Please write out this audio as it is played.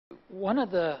One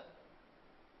of the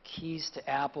keys to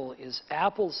Apple is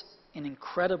Apple's an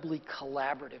incredibly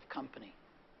collaborative company.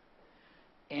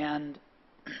 And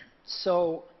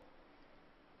so,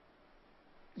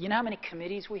 you know how many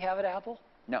committees we have at Apple?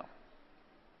 No.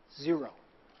 0.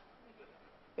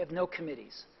 We have no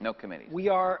committees. No committees. We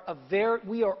are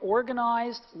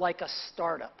organized like a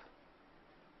startup.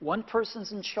 One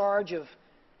person's in charge of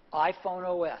iPhone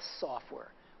OS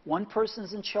software. One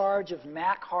person's in charge of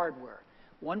Mac hardware.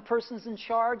 One person's in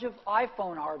charge of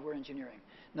iPhone hardware engineering.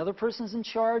 Another person's in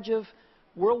charge of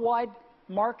worldwide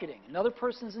marketing. Another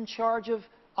person's in charge of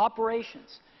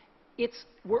operations.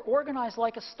 We're organized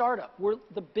like a startup. We're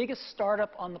the biggest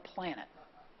startup on the planet.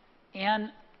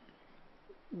 And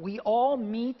we all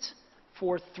meet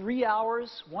for 3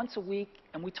 hours once a week,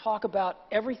 and we talk about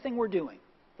everything we're doing,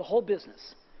 the whole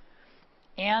business.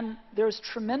 And there's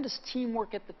tremendous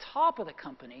teamwork at the top of the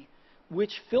company,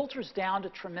 which filters down to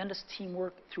tremendous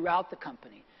teamwork throughout the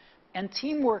company. And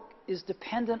teamwork is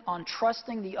dependent on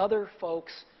trusting the other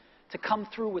folks to come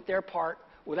through with their part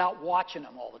without watching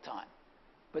them all the time,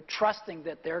 but trusting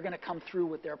that they're going to come through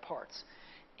with their parts.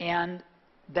 And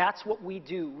that's what we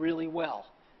do really well.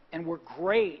 And we're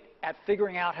great at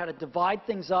figuring out how to divide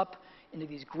things up into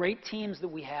these great teams that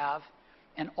we have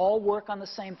and all work on the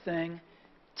same thing,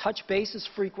 touch bases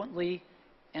frequently,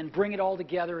 and bring it all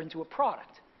together into a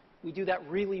product. We do that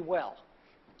really well.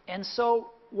 And so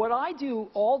what I do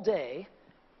all day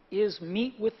is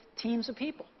meet with teams of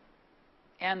people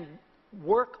and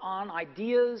work on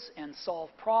ideas and solve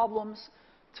problems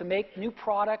to make new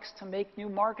products, to make new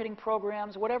marketing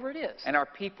programs, whatever it is. And are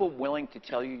people willing to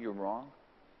tell you you're wrong?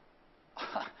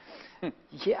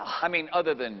 Yeah. I mean,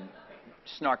 other than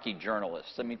snarky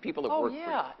journalists. I mean, people that work for you. Oh,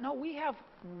 yeah. No, we have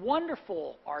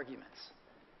wonderful arguments.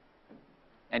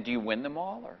 And do you win them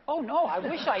all? Or? Oh, no, I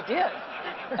wish I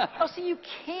did. No, see, you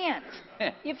can't.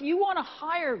 If you want to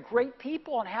hire great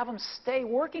people and have them stay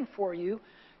working for you,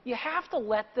 you have to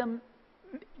let them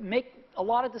make a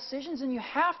lot of decisions, and you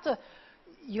have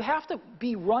to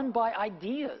be run by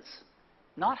ideas,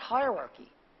 not hierarchy.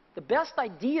 The best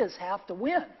ideas have to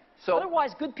win. So,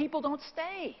 otherwise, good people don't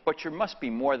stay. But you must be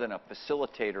more than a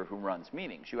facilitator who runs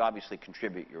meetings. You obviously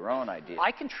contribute your own ideas.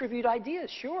 I contribute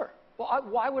ideas, sure. Well,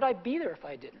 why would I be there if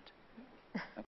I didn't?